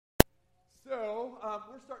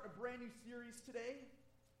We're starting a brand new series today,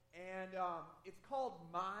 and it's called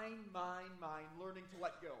Mine, Learning to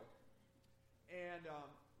Let Go. And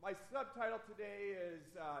my subtitle today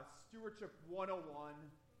is Stewardship 101,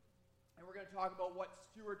 and we're going to talk about what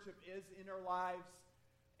stewardship is in our lives.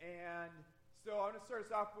 And so I'm going to start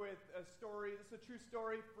us off with a story. This is a true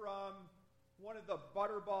story from one of the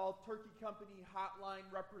Butterball Turkey Company hotline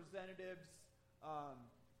representatives.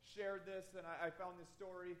 Shared this, and I found this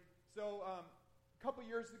story. So a couple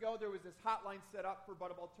years ago, there was this hotline set up for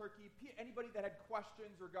Butterball Turkey. Anybody that had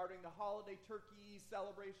questions regarding the holiday turkey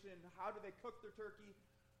celebration, how do they cook their turkey,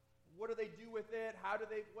 what do they do with it,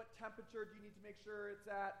 what temperature do you need to make sure it's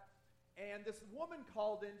at? And this woman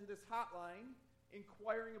called into this hotline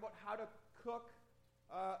inquiring about how to cook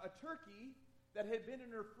a turkey that had been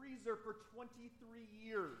in her freezer for 23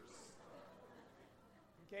 years.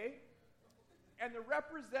 Okay? And the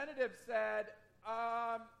representative said,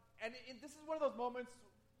 and this is one of those moments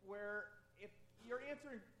where if you're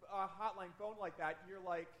answering a hotline phone like that, you're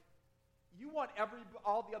like, you want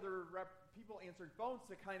all the other people answering phones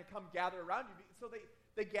to kind of come gather around you. So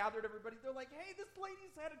they gathered everybody. They're like, hey, this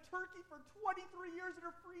lady's had a turkey for 23 years in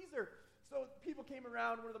her freezer. So people came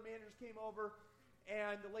around, one of the managers came over,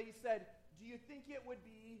 and the lady said, do you think it would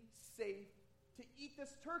be safe to eat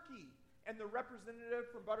this turkey? And the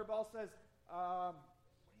representative from Butterball says, what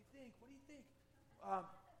do you think?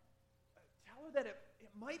 Tell her that it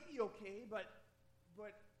might be okay, but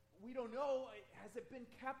we don't know. Has it been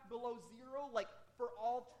kept below zero, like for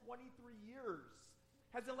all 23 years?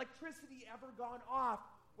 Has electricity ever gone off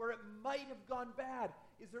where it might have gone bad?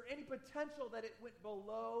 Is there any potential that it went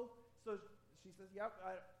below? So she says, yep,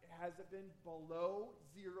 has it been below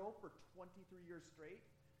zero for 23 years straight?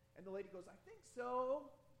 And the lady goes, I think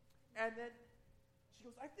so. And then she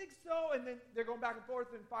goes, I think so. And then they're going back and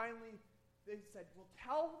forth, and finally they said, well,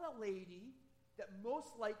 tell the lady that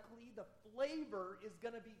most likely the flavor is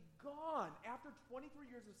going to be gone. After 23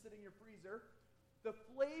 years of sitting in your freezer, the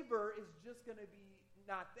flavor is just going to be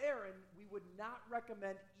not there, and we would not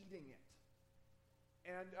recommend eating it.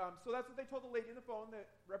 And so that's what they told the lady on the phone. The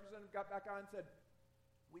representative got back on and said,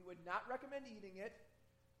 we would not recommend eating it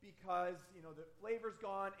because, the flavor's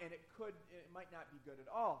gone, and it might not be good at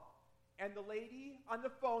all. And the lady on the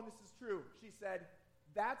phone, this is true, she said,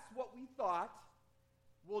 that's what we thought.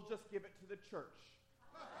 We'll just give it to the church.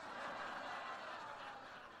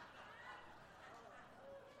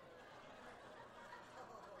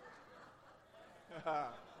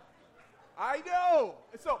 I know.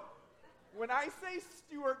 So when I say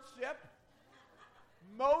stewardship,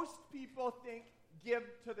 most people think give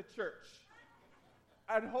to the church.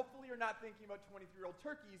 And hopefully you're not thinking about 23-year-old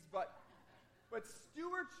turkeys, but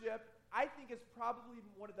stewardship, I think, is probably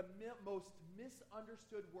one of the most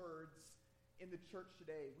misunderstood words in the church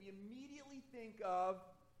today. We immediately think of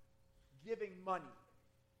giving money.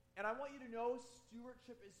 And I want you to know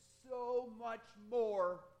stewardship is so much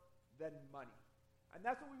more than money. And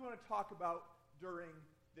that's what we want to talk about during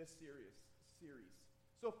this series.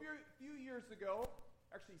 So a few years ago,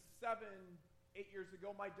 actually 8 years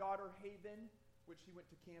ago, my daughter Haven, which she went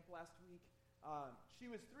to camp last week, she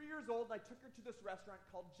was 3 years old, and I took her to this restaurant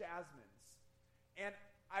called Jasmine's. And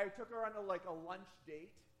I took her on a lunch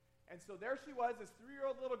date. And so there she was, this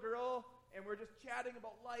 3-year-old little girl, and we're just chatting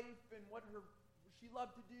about life and what she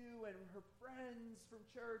loved to do and her friends from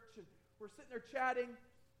church. And we're sitting there chatting,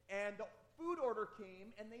 and the food order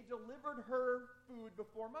came, and they delivered her food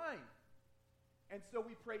before mine. And so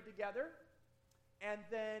we prayed together, and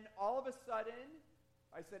then all of a sudden,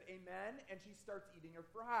 I said amen, and she starts eating her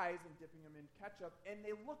fries and dipping them in ketchup, and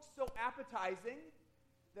they looked so appetizing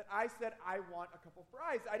that I said, I want a couple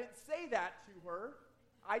fries. I didn't say that to her.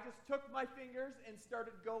 I just took my fingers and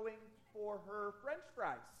started going for her French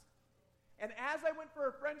fries. And as I went for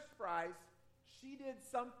her French fries, she did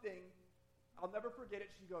something, I'll never forget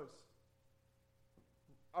it. She goes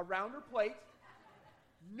around her plate,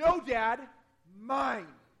 no, Dad, mine.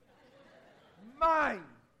 Mine.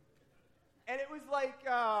 And it was like,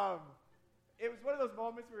 it was one of those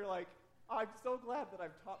moments where you're like, I'm so glad that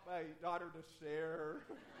I've taught my daughter to share.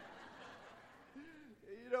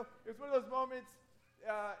 It's one of those moments,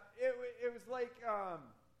 it was like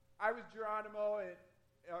I was Geronimo,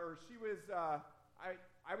 or she was,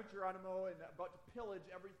 I was Geronimo and about to pillage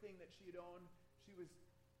everything that she had owned. She was,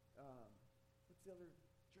 what's the other,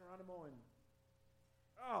 Geronimo and,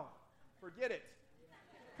 forget it.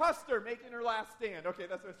 Custer making her last stand. Okay,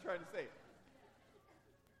 that's what I was trying to say.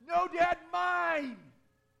 No, Dad, mine!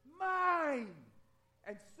 Mine!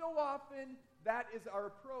 And so often, that is our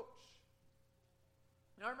approach.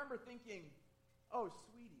 And I remember thinking, oh,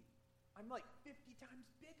 sweetie, I'm like 50 times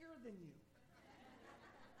bigger than you.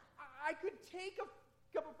 I could take a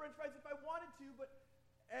couple French fries if I wanted to, but,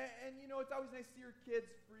 and you know, it's always nice to see your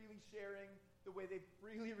kids freely sharing the way they've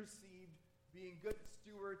freely received, being good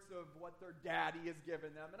stewards of what their daddy has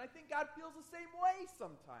given them. And I think God feels the same way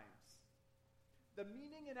sometimes. The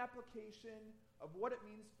meaning and application of what it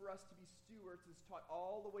means for us to be stewards is taught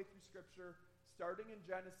all the way through Scripture, starting in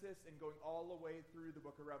Genesis and going all the way through the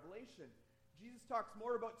book of Revelation. Jesus talks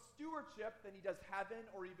more about stewardship than he does heaven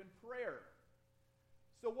or even prayer.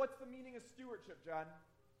 So what's the meaning of stewardship, John?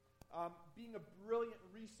 Being a brilliant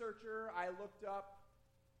researcher, I looked up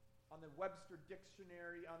on the Webster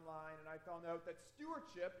Dictionary online, and I found out that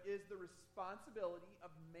stewardship is the responsibility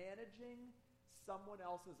of managing someone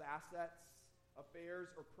else's assets,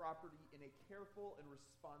 affairs, or property in a careful and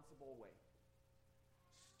responsible way.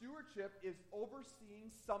 Stewardship is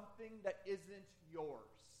overseeing something that isn't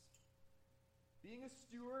yours. Being a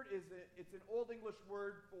steward it's an Old English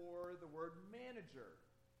word for the word manager.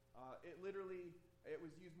 It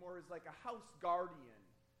was used more as like a house guardian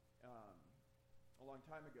a long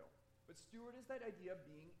time ago. But steward is that idea of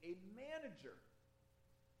being a manager.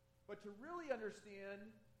 But to really understand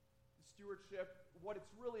stewardship, what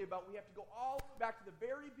it's really about, we have to go all the way back to the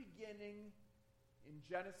very beginning in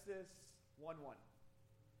Genesis 1:1.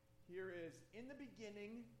 Here is, in the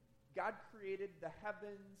beginning, God created the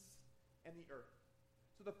heavens and the earth.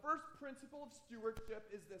 So the first principle of stewardship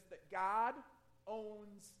is this, that God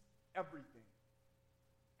owns everything.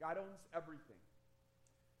 God owns everything.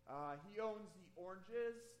 He owns the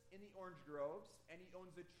oranges in the orange groves, and he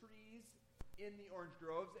owns the trees in the orange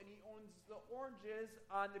groves, and he owns the oranges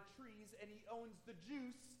on the trees, and he owns the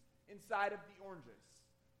juice inside of the oranges.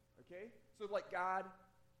 Okay? So like God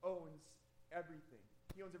owns everything.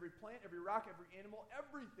 He owns every plant, every rock, every animal,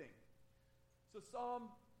 everything. So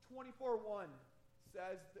Psalm 24:1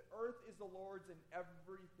 says, the earth is the Lord's and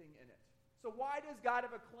everything in it. So why does God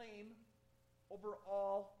have a claim over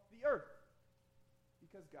all the earth?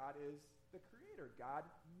 Because God is the creator. God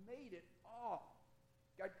made it all.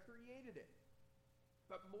 God created it.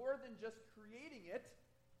 But more than just creating it,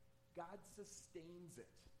 God sustains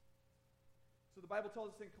it. So the Bible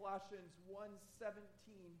tells us in Colossians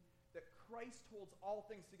 1:17 that Christ holds all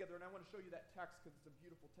things together. And I want to show you that text because it's a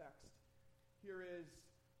beautiful text. Here is,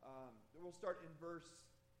 we'll start in verse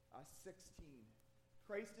 16.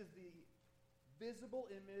 Christ is the visible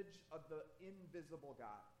image of the invisible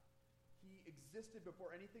God. He existed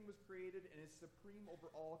before anything was created and is supreme over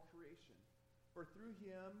all creation. For through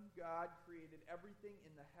him, God created everything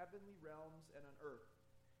in the heavenly realms and on earth.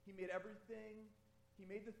 He made everything. He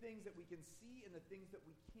made the things that we can see and the things that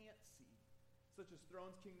we can't see, such as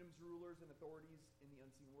thrones, kingdoms, rulers, and authorities in the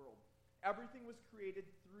unseen world. Everything was created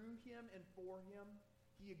through him and for him.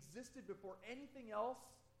 He existed before anything else.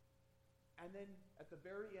 And then at the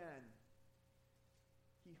very end,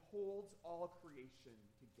 he holds all creation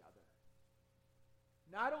together.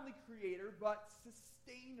 Not only creator, but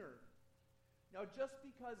sustainer. Now, just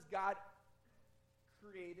because God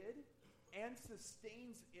created and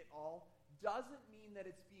sustains it all doesn't mean that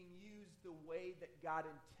it's being used the way that God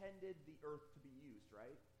intended the earth to be used,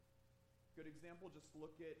 right? Good example, just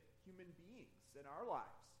look at human beings in our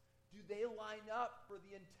lives. Do they line up for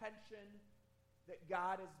the intention that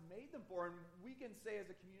God has made them for? And we can say as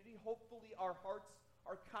a community, hopefully our hearts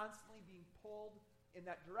are constantly being pulled in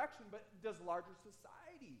that direction, but does larger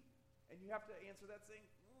society? And you have to answer that saying,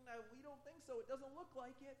 no, we don't think so. It doesn't look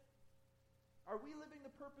like it. Are we living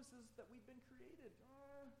the purposes that we've been created?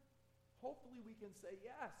 Hopefully we can say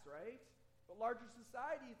yes, right? But larger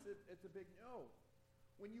society, it's a big no.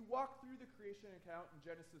 When you walk through the creation account in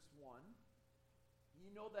Genesis 1, you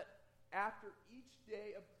know that after each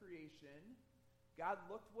day of creation, God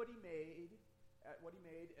looked at what he made,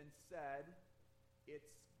 and said,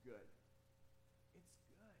 it's good. It's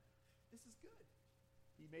good. This is good.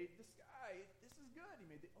 He made the sky. This is good. He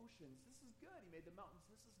made the oceans. This is good. He made the mountains.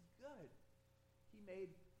 This is good. He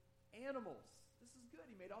made animals. This is good.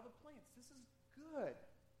 He made all the plants. This is good.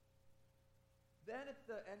 Then at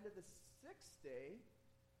the end of the sixth day,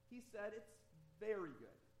 he said, it's very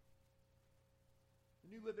good.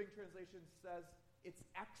 The New Living Translation says, it's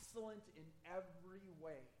excellent in every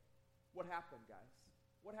way. What happened, guys?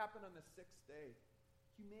 What happened on the sixth day?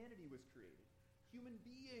 Humanity was created. Human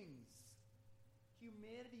beings.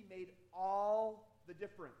 Humanity made all the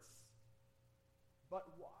difference. But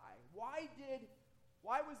why? Why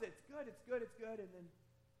was it? It's good, it's good, it's good. And then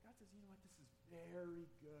God says, you know what? This is very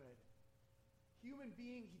good. He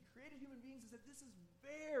created human beings and said, this is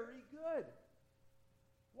very good.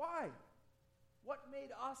 Why? What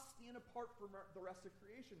made us stand apart from the rest of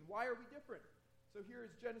creation? Why are we different? So here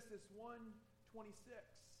is Genesis 1:26.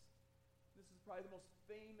 this is probably the most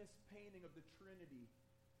famous painting of the Trinity.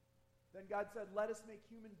 Then God said, let us make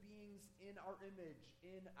human beings in our image,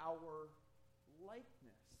 in our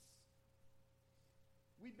likeness.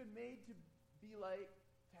 We've been made to be like,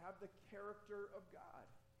 to have the character of God.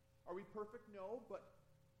 Are we perfect? No, but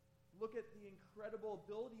look at the incredible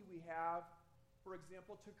ability we have, for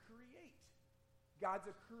example, to create. God's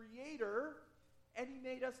a creator, and he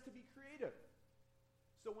made us to be creative.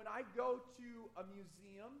 So when I go to a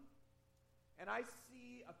museum and I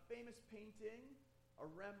see a famous painting, a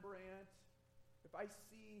Rembrandt, if I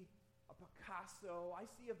see a Picasso, I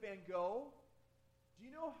see a Van Gogh, do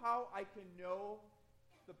you know how I can know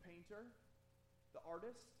the painter, the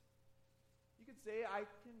artist? You could say I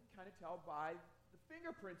can kind of tell by the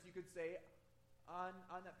fingerprints, you could say,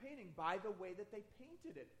 on that painting, by the way that they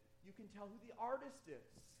painted it. You can tell who the artist is.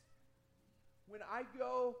 When I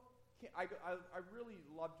go, I really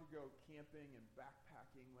love to go camping and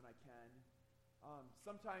backpacking when I can.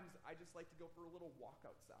 Sometimes I just like to go for a little walk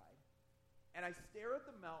outside. And I stare at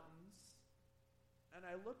the mountains, and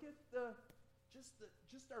I look at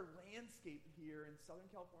just our landscape here in Southern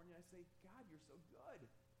California. I say, God, you're so good.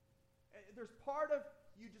 And there's part of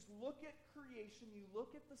you just look at creation, you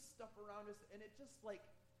look at the stuff around us, and it just like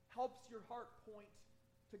helps your heart point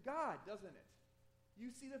to God, doesn't it?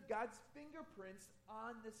 You see that God's fingerprints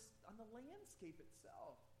on the landscape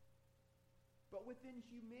itself. But within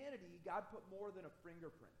humanity, God put more than a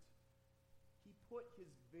fingerprint. He put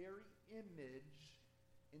his very image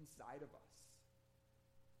inside of us.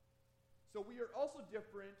 So we are also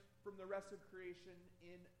different from the rest of creation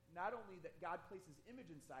in not only that God places image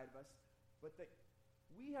inside of us, but that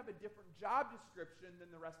we have a different job description than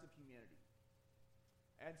the rest of humanity.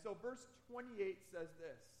 And so verse 28 says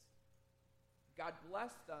this: God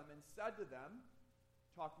blessed them and said to them,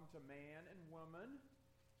 talking to man and woman,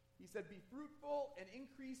 he said, be fruitful and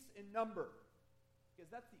increase in number.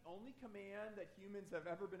 Because that's the only command that humans have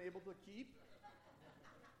ever been able to keep.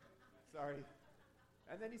 Sorry.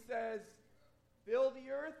 And then he says, fill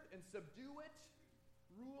the earth and subdue it,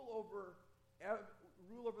 rule over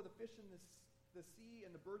the fish in the sea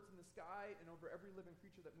and the birds in the sky, and over every living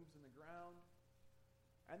creature that moves in the ground.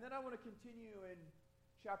 And then I want to continue in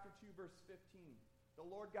chapter 2, verse 15. The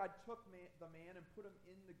Lord God took the man and put him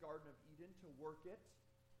in the Garden of Eden to work it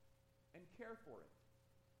and care for it.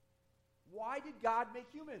 Why did God make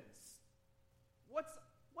humans? What's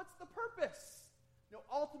the purpose? No,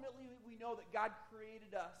 ultimately we know that God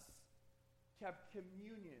created us to have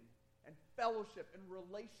communion and fellowship and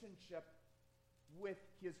relationship with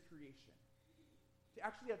his creation. To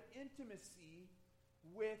actually have intimacy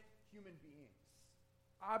with human beings.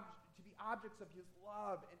 To be objects of his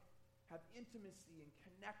love and have intimacy and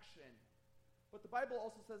connection. But the Bible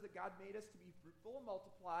also says that God made us to be fruitful and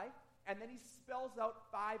multiply, and then he spells out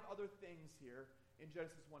 5 other things here in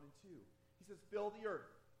Genesis 1 and 2. He says, fill the earth,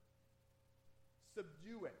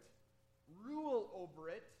 subdue it, rule over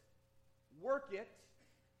it, work it,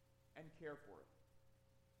 and care for it.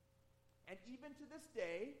 And even to this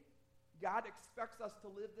day, God expects us to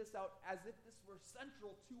live this out as if this were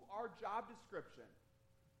central to our job description.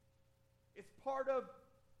 It's part of,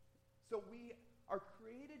 so we are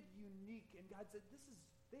created unique, and God said, this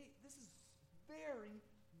is very,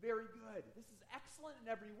 very good. This is excellent in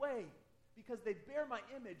every way, because they bear my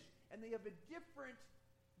image, and they have a different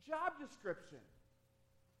job description.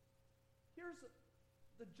 Here's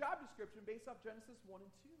the job description based off Genesis 1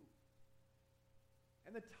 and 2.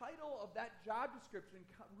 And the title of that job description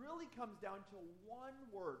really comes down to one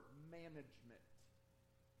word: management.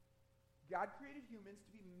 God created humans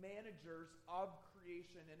to be managers of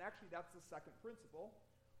creation, and actually that's the second principle.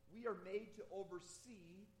 We are made to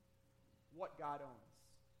oversee what God owns.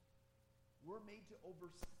 We're made to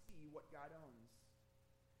oversee what God owns.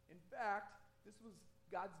 In fact, this was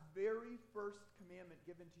God's very first commandment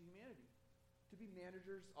given to humanity, to be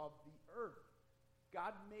managers of the earth.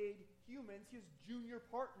 God made humans his junior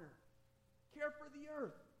partner. Care for the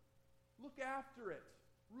earth. Look after it.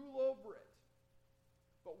 Rule over it.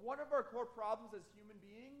 But one of our core problems as human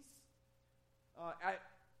beings,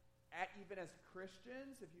 even as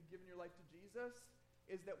Christians, if you've given your life to Jesus,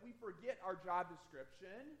 is that we forget our job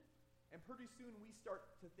description, and pretty soon we start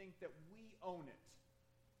to think that we own it.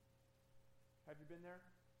 Have you been there?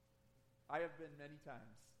 I have been many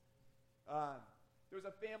times. There was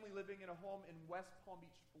a family living in a home in West Palm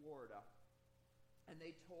Beach, Florida, and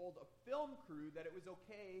they told a film crew that it was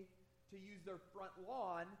okay to use their front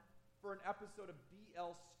lawn for an episode of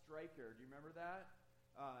B.L. Stryker. Do you remember that?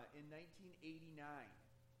 In 1989.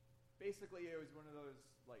 Basically, it was one of those,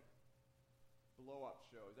 like, blow-up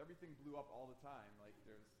shows. Everything blew up all the time. Like,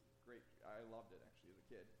 there's great... I loved it, actually, as a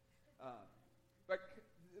kid. Um,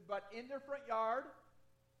 but in their front yard,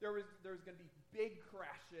 there was going to be big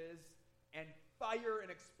crashes and fire and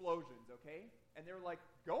explosions, okay? And they were like,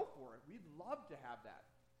 go for it. We'd love to have that.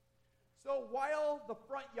 So while the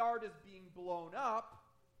front yard is being blown up,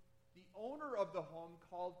 the owner of the home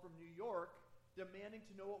called from New York demanding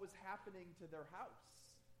to know what was happening to their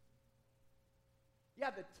house. Yeah,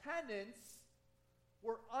 the tenants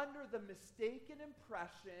were under the mistaken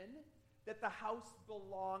impression that the house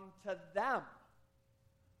belonged to them,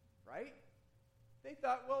 right? They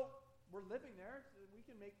thought, well, we're living there, so we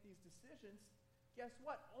can make these decisions. Guess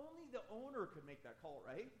what? Only the owner could make that call,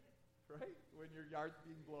 right? Right? When your yard's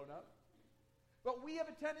being blown up. But we have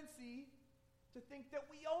a tendency to think that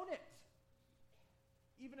we own it.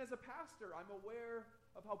 Even as a pastor, I'm aware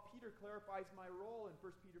of how Peter clarifies my role in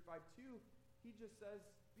 1 Peter 5:2. He just says,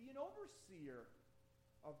 be an overseer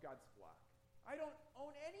of God's flock. I don't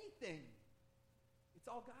own anything. It's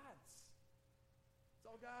all God's. It's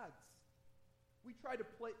all God's. We try to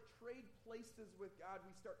trade places with God.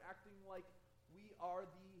 We start acting like we are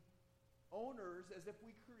the owners as if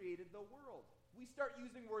we created the world. We start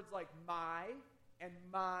using words like my and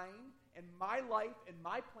mine and my life and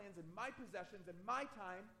my plans and my possessions and my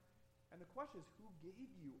time. And the question is, who gave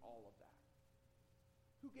you all of that?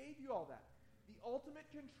 Who gave you all that? The ultimate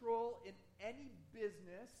control in any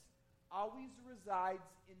business always resides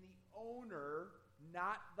in the owner,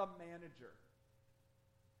 not the manager.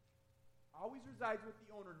 Always resides with the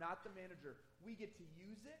owner, not the manager. We get to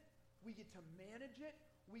use it. We get to manage it.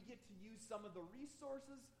 We get to use some of the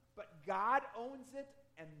resources, but God owns it,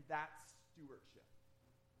 and that's stewardship.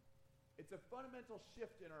 It's a fundamental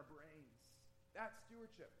shift in our brains. That's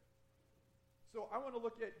stewardship. So I want to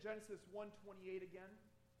look at Genesis 1:28 again,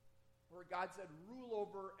 where God said, rule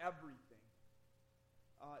over everything.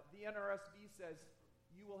 The NRSV says,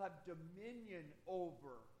 you will have dominion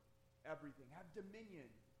over everything. Have dominion.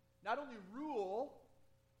 Not only rule,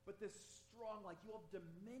 but this strong, like you have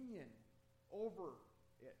dominion over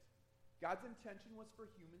it. God's intention was for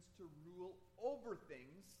humans to rule over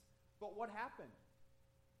things, but what happened?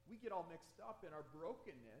 We get all mixed up in our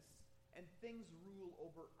brokenness, and things rule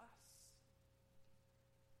over us.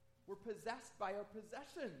 We're possessed by our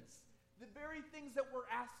possessions. The very things that we're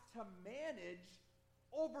asked to manage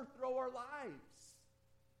overthrow our lives.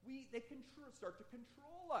 They start to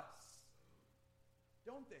control us,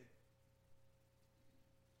 don't they?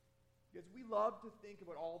 Because we love to think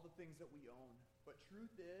about all the things that we own, but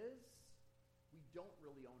truth is, we don't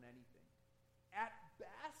really own anything. At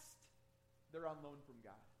best, they're on loan from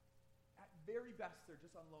God. At very best, they're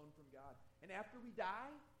just on loan from God. And after we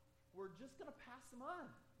die, we're just going to pass them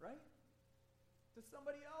on, right? To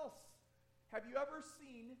somebody else. Have you ever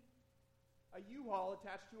seen a U-Haul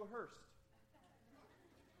attached to a hearse?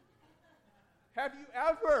 Have you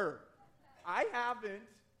ever? I haven't.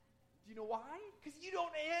 Do you know why? Because you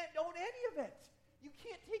don't own any of it. You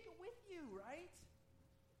can't take it with you, right?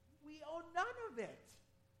 We own none of it.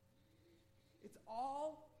 It's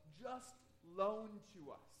all just loaned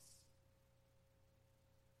to us.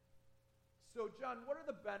 So, John, what are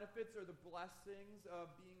the benefits or the blessings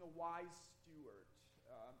of being a wise steward,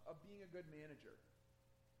 of being a good manager?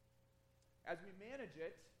 As we manage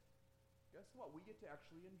it, guess what? We get to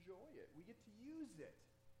actually enjoy it. We get to use it.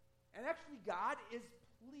 And actually, God is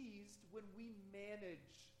pleased when we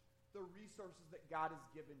manage the resources that God has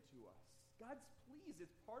given to us. God's pleased.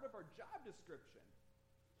 It's part of our job description.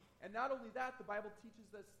 And not only that, the Bible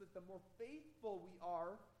teaches us that the more faithful we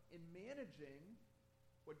are in managing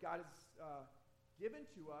what God has given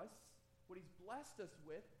to us, what he's blessed us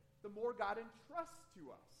with, the more God entrusts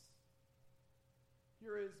to us.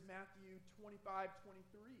 Here is Matthew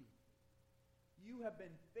 25:23. You have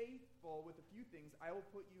been faithful with a few things. I will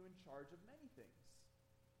put you in charge of many things.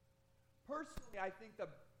 Personally, I think the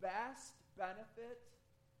best benefit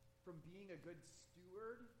from being a good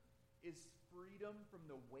steward is freedom from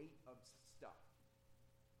the weight of stuff.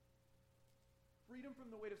 Freedom from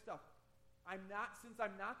the weight of stuff. Since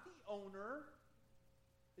I'm not the owner,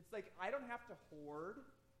 it's like I don't have to hoard,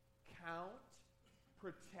 count,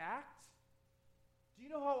 protect. Do you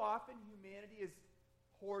know how often humanity is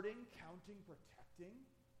hoarding, counting, protecting?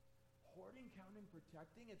 Hoarding, counting,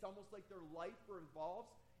 protecting. It's almost like their life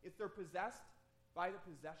revolves. If they're possessed by the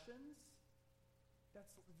possessions,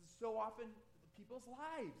 that's so often people's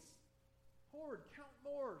lives. Hoard, count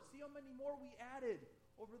more. See how many more we added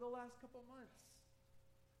over the last couple months.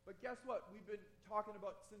 But guess what? We've been talking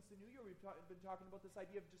about, since the new year, we've been talking about this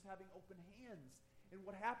idea of just having open hands. And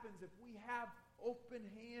what happens if we have open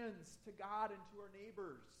hands to God and to our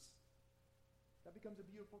neighbors? That becomes a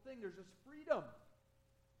beautiful thing. There's just freedom.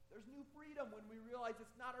 There's new freedom when we realize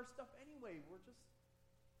it's not our stuff anyway. We're just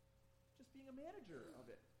being a manager of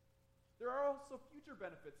it. There are also future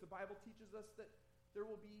benefits. The Bible teaches us that there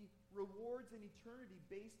will be rewards in eternity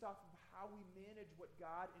based off of how we manage what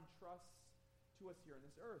God entrusts to us here on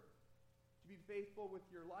this earth. To be faithful with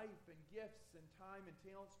your life and gifts and time and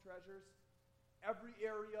talents, treasures, every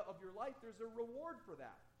area of your life, there's a reward for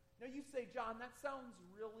that. Now you say, John, that sounds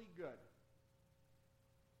really good.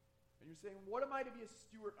 And you're saying, what am I to be a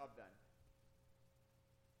steward of then?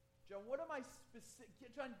 John, what am I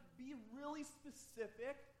specific? John, be really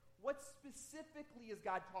specific. What specifically is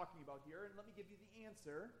God talking about here? And let me give you the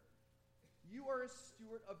answer. You are a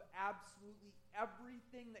steward of absolutely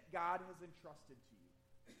everything that God has entrusted to you.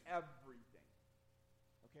 Everything.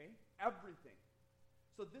 Okay? Everything.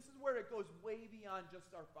 So this is where it goes way beyond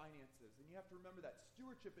just our finances. And you have to remember that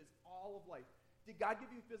stewardship is all of life. Did God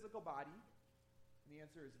give you a physical body? And the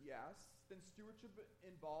answer is yes. Then stewardship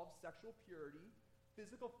involves sexual purity,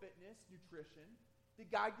 physical fitness, nutrition.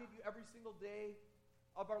 Did God give you every single day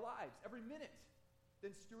of our lives, every minute?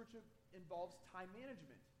 Then stewardship involves time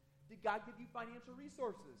management. Did God give you financial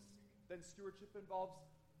resources? Then stewardship involves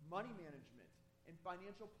money management and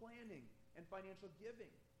financial planning and financial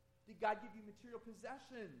giving. Did God give you material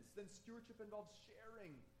possessions? Then stewardship involves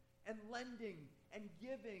sharing and lending and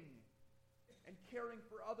giving and caring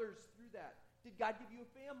for others through that. Did God give you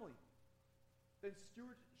a family? Then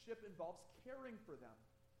stewardship involves caring for them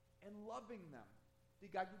and loving them.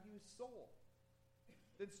 Did God give you a soul?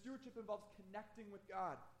 Then stewardship involves connecting with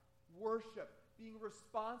God, worship, being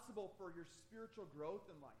responsible for your spiritual growth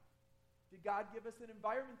in life. Did God give us an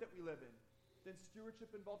environment that we live in? Then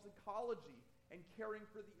stewardship involves ecology and caring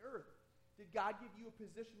for the earth. Did God give you a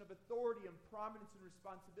position of authority and prominence and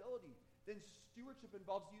responsibility? Then stewardship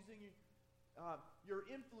involves using your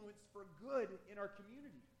influence for good in our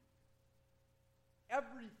community.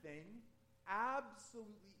 Everything,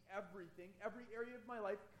 absolutely everything, every area of my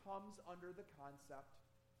life comes under the concept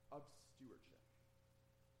of stewardship.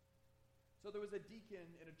 So there was a deacon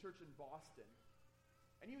in a church in Boston,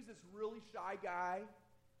 and he was this really shy guy.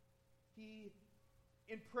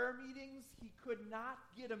 In prayer meetings, he could not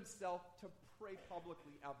get himself to pray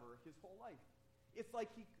publicly ever his whole life. It's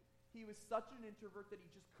like he was such an introvert that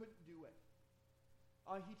he just couldn't do it.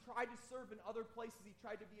 He tried to serve in other places. He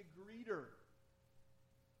tried to be a greeter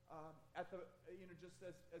just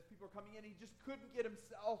as people are coming in. He just couldn't get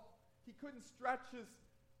himself. He couldn't stretch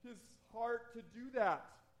his heart to do that.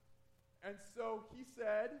 And so he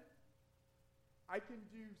said, I can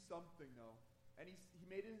do something though. And he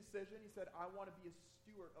made a decision. He said, I want to be a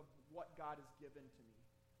steward of what God has given to me.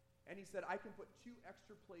 And he said, I can put 2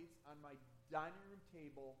 extra plates on my dining room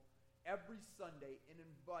table every Sunday and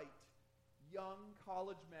invite young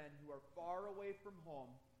college men who are far away from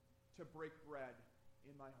home to break bread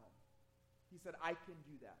in my home. He said, I can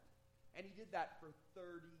do that. And he did that for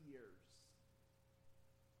 30 years.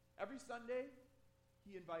 Every Sunday,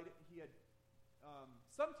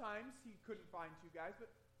 sometimes he couldn't find 2 guys, but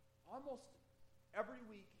almost every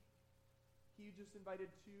week, he just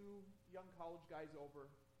invited 2 young college guys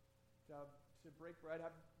over to break bread,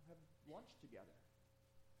 have lunch together.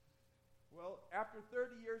 Well, after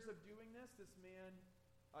 30 years of doing this man,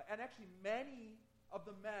 and actually many of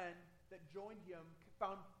the men that joined him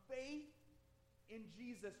found faith in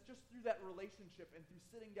Jesus just through that relationship and through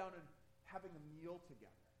sitting down and having a meal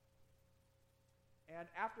together. And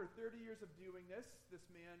after 30 years of doing this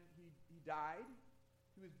man, he died.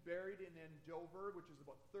 He was buried in Andover, which is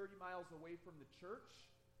about 30 miles away from the church.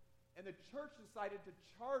 And the church decided to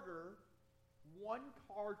charter 1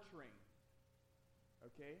 car train.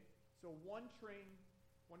 Okay? So 1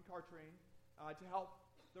 car train to help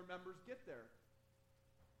their members get there.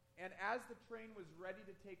 And as the train was ready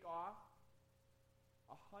to take off,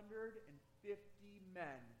 150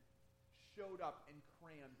 men showed up and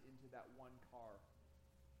crammed into that 1 car.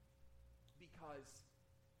 Because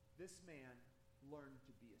this man learned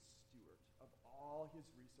to be a steward of all his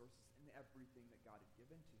resources and everything that God had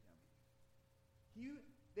given to him.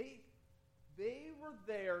 They were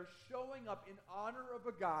there showing up in honor of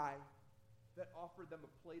a guy that offered them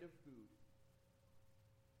a plate of food,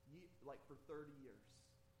 like for 30 years.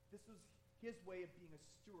 This was his way of being a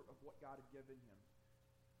steward of what God had given him.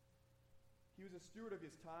 He was a steward of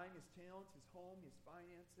his time, his talents, his home, his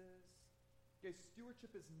finances. Okay,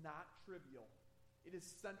 stewardship is not trivial. It is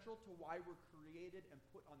central to why we're created and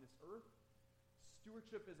put on this earth.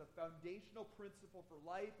 Stewardship is a foundational principle for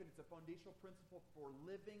life, and it's a foundational principle for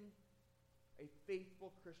living a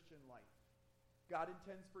faithful Christian life. God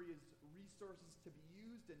intends for his resources to be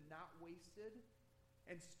used and not wasted,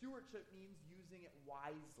 and stewardship means using it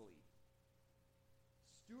wisely.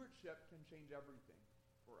 stewardship can change everything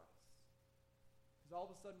for us. Because all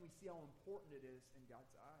of a sudden we see how important it is in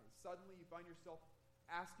God's eyes. Suddenly you find yourself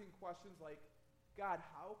asking questions like, God,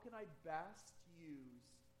 how can I best use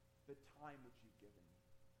the time that you've given me?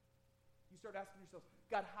 You start asking yourself,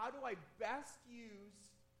 God, how do I best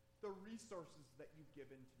use the resources that you've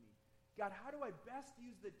given to me? God, how do I best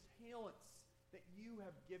use the talents that you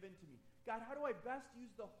have given to me? God, how do I best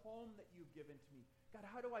use the home that you've given to me? God,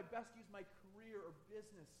 how do I best use my career or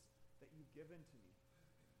business that you've given to me?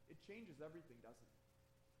 It changes everything, doesn't it?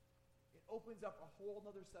 It opens up a whole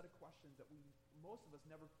other set of questions that most of us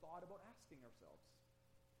never thought about asking ourselves.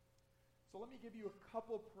 So let me give you a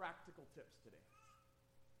couple practical tips today.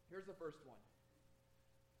 Here's the first one.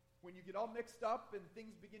 When you get all mixed up and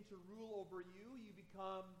things begin to rule over you, you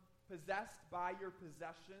become possessed by your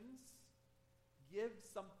possessions. Give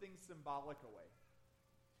something symbolic away.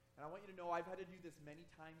 And I want you to know I've had to do this many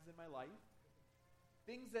times in my life.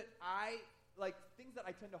 Things that I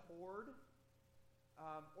tend to hoard,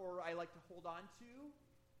 or I like to hold on to,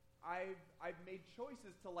 I've made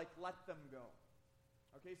choices to let them go.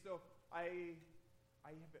 Okay, so I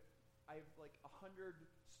have like 100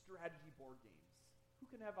 strategy board games.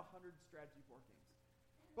 Who can have 100 strategy board games?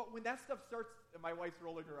 But when that stuff starts, and my wife's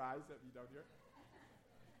rolling her eyes at me down here.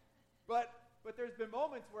 But there's been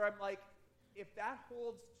moments where I'm like, if that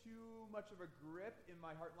holds too much of a grip in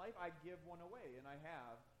my heart and life, I give one away, and I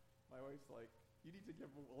have. My wife's like, you need to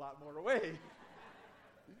give a lot more away.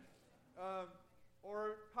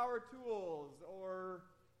 Or power tools, or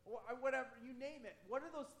whatever, you name it. What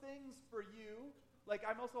are those things for you? Like,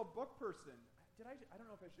 I'm also a book person. I don't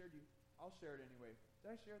know if I shared you. I'll share it anyway.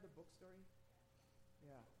 Did I share the book story?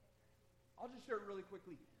 Yeah. I'll just share it really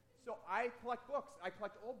quickly. So I collect books. I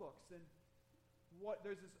collect old books. And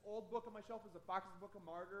there's this old book on my shelf. It was a Fox's Book of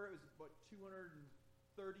Martyr. It was about 230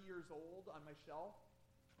 years old on my shelf.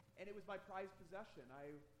 And it was my prized possession.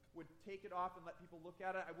 I would take it off and let people look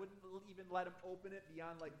at it. I wouldn't even let them open it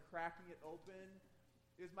beyond like cracking it open.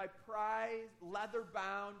 It was my prized,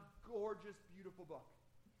 leather-bound, gorgeous, beautiful book.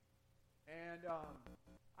 And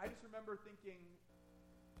I just remember thinking,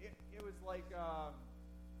 it was like Gollum,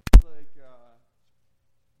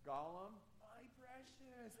 my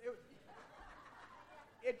precious.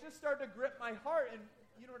 It just started to grip my heart, and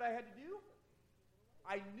you know what I had to do?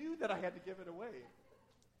 I knew that I had to give it away.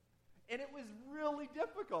 And it was really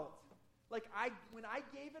difficult. Like, when I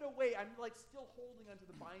gave it away, I'm like still holding onto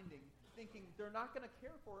the binding, thinking they're not going to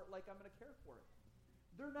care for it like I'm going to care for it.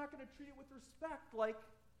 They're not going to treat it with respect like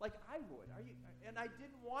I would. And I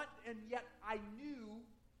didn't want, and yet I knew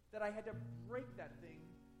that I had to break that thing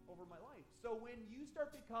over my life. So when you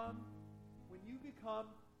become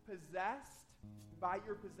possessed by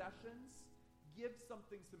your possessions, give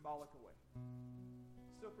something symbolic away.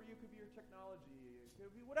 So for you, it could be your technology. It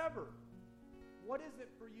could be whatever. What is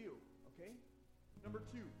it for you? Okay? Number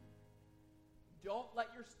 2, don't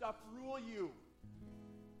let your stuff rule you.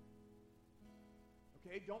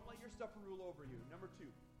 Okay? Don't let your stuff rule over you. Number 2,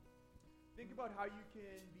 think about how you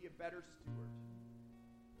can be a better steward.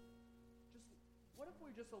 What if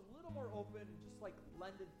we're just a little more open and just like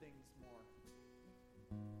lended things more?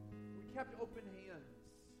 We kept open hands,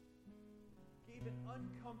 gave an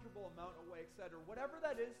uncomfortable amount away, etc. Whatever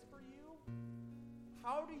that is for you,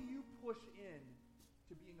 how do you push in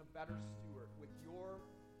to being a better steward with your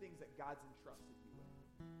things that God's entrusted you with?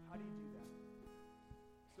 How do you do that?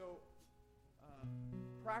 So,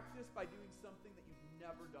 practice by doing something that you've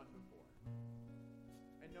never done before.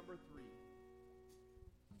 And number 3,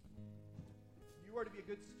 you are to be a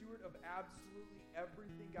good steward of absolutely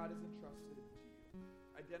everything God has entrusted to you.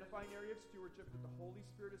 Identify an area of stewardship that the Holy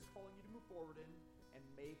Spirit is calling you to move forward in and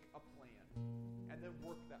make a plan. And then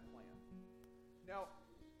work that plan. Now,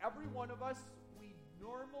 every one of us, we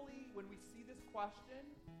normally, when we see this question,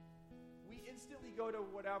 we instantly go to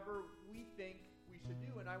whatever we think we should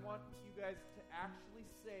do. And I want you guys to actually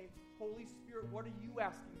say, Holy Spirit, what are you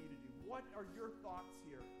asking me to do? What are your thoughts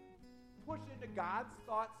here? Push into God's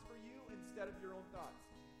thoughts for you instead of your own thoughts.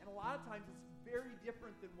 And a lot of times it's very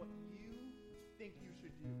different than what you think you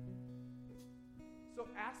should do. So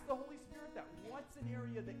ask the Holy Spirit that. What's an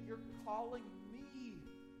area that you're calling me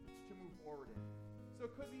to move forward in? So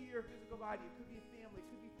it could be your physical body, it could be family, it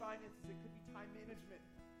could be finances, it could be time management,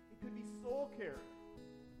 it could be soul care.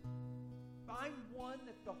 Find one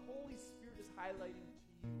that the Holy Spirit is highlighting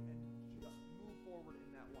to you and just move forward in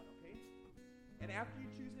that one, okay? And after you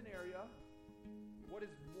choose an area, what is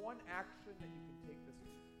one action that you can take this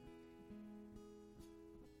week?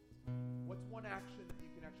 What's one action that you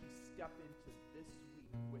can actually step into this week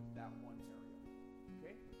with that one area?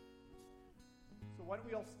 Okay? So why don't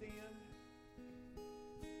we all stand?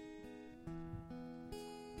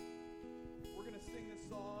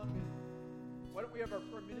 song. And why don't we have our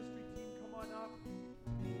prayer ministry team come on up?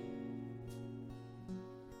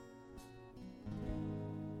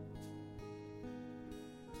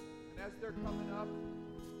 And as they're coming up,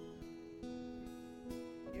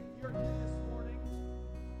 if you're here this morning,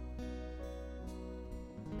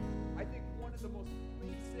 I think one of the most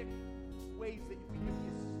basic ways that you can be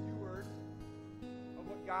a steward of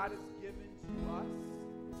what God has given to us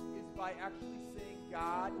is by actually saying,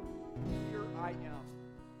 God, here I am.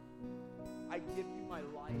 I give you my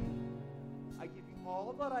life. I give you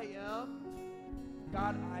all that I am.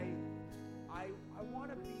 God, I want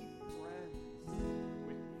to be friends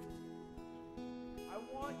with you. I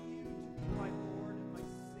want you to be my Lord and my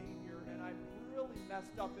Savior, and I'm really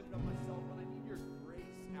messed up into myself, and I need your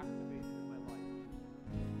grace activated in my life.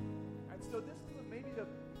 And so this is maybe the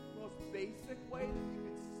most basic way that you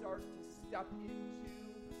can start to step into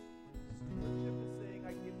stewardship, is saying,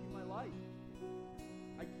 I give you my life.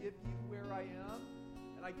 I give you where I am,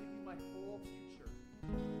 and I give you my whole future.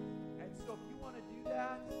 And so if you want to do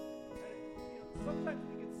that, and, sometimes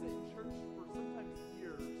we can sit in church for sometimes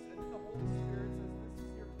years, and then the Holy Spirit says, this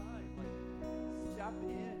is your time. Like, step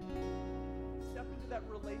in. Step into that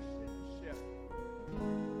relationship.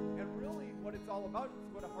 And really what it's all about is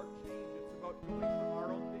about a heart change. It's about going from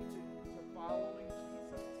our own thing to following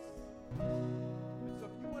Jesus. And so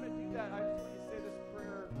if you want to do that, I just want you to say this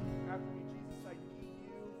prayer after me. Jesus, I need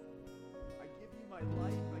you. I give you my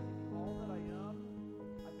life. I give you all that I am.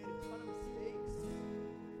 I've made a ton of mistakes.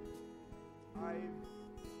 I've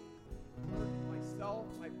hurt myself.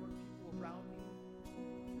 I've hurt people around me.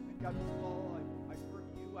 And God, most of all, I've hurt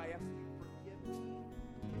you. I ask you to forgive me.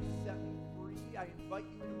 Set me free. I invite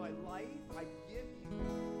you into my life. I give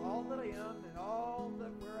you all that I am and all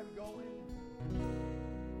that where I'm going.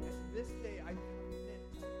 And this day I commit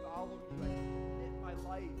to follow you. I commit my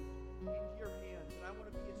life into your hands. And I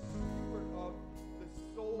want to be a steward of the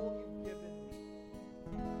soul you've given me.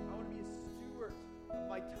 I want to be a steward of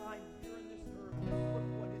my time here in this earth and put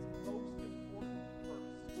what is most important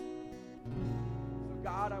first. So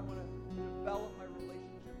God, I want to develop my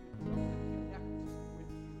relationship with you. I want to connect with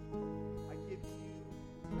you. I give you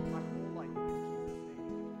my whole life in Jesus'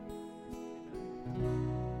 name. Amen.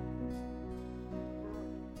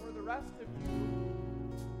 For the rest of you,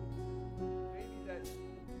 maybe that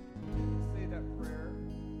didn't say that prayer,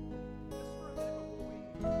 just for a minute before we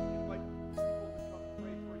invite people to come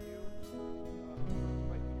pray for you,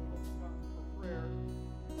 invite people to come for prayer,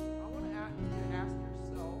 I want to ask you to ask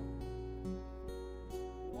yourself,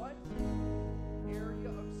 what area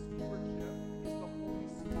of stewardship is the Holy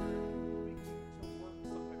Spirit moving you to work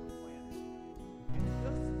some type of plan? And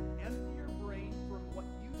just empty your brain from what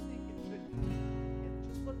you think it should be, and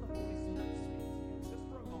just let the Holy Spirit speak to you just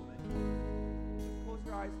for a moment. Just close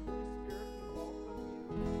your eyes. Holy Spirit, we welcome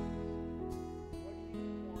you. What do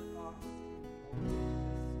you want us to do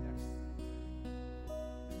this next season?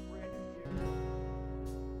 This brand new year,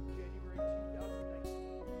 January 2019.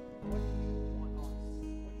 What do you want us?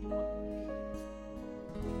 What do you want me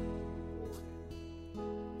to move forward in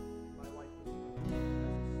my life with you as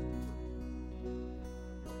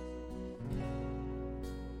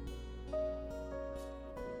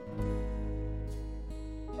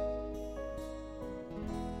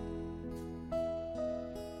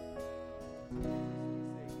we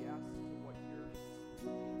say yes to what you're asking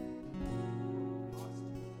us to do, Lord.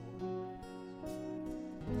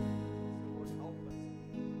 So Lord, help us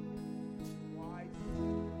be wise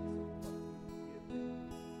stewards of what you've given.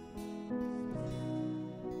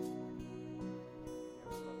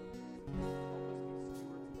 Yes, Lord. Help us be stewards of our families.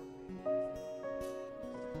 Stewards of our souls. We say yes to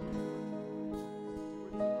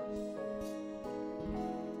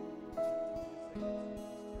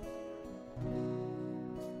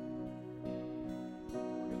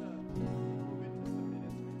We're going to move into some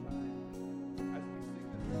ministry time as we sing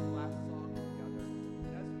this last song together.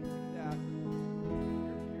 And as we do that, if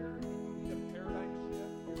you're here and you need a paradigm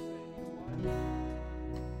shift, you're saying, you know what?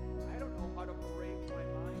 I don't know how to break my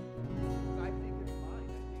mind. Because I think it's mine.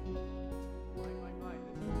 I think my mind.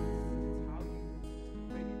 It's how you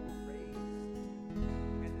maybe were raised.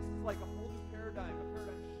 And this is like a whole new paradigm, a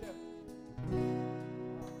paradigm shift. And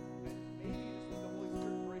maybe this is the Holy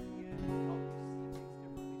Spirit breaking in to help you see things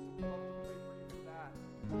differently. So we'd love to pray for you with that.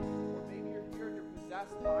 Or maybe you're here and you're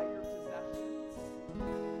possessed by your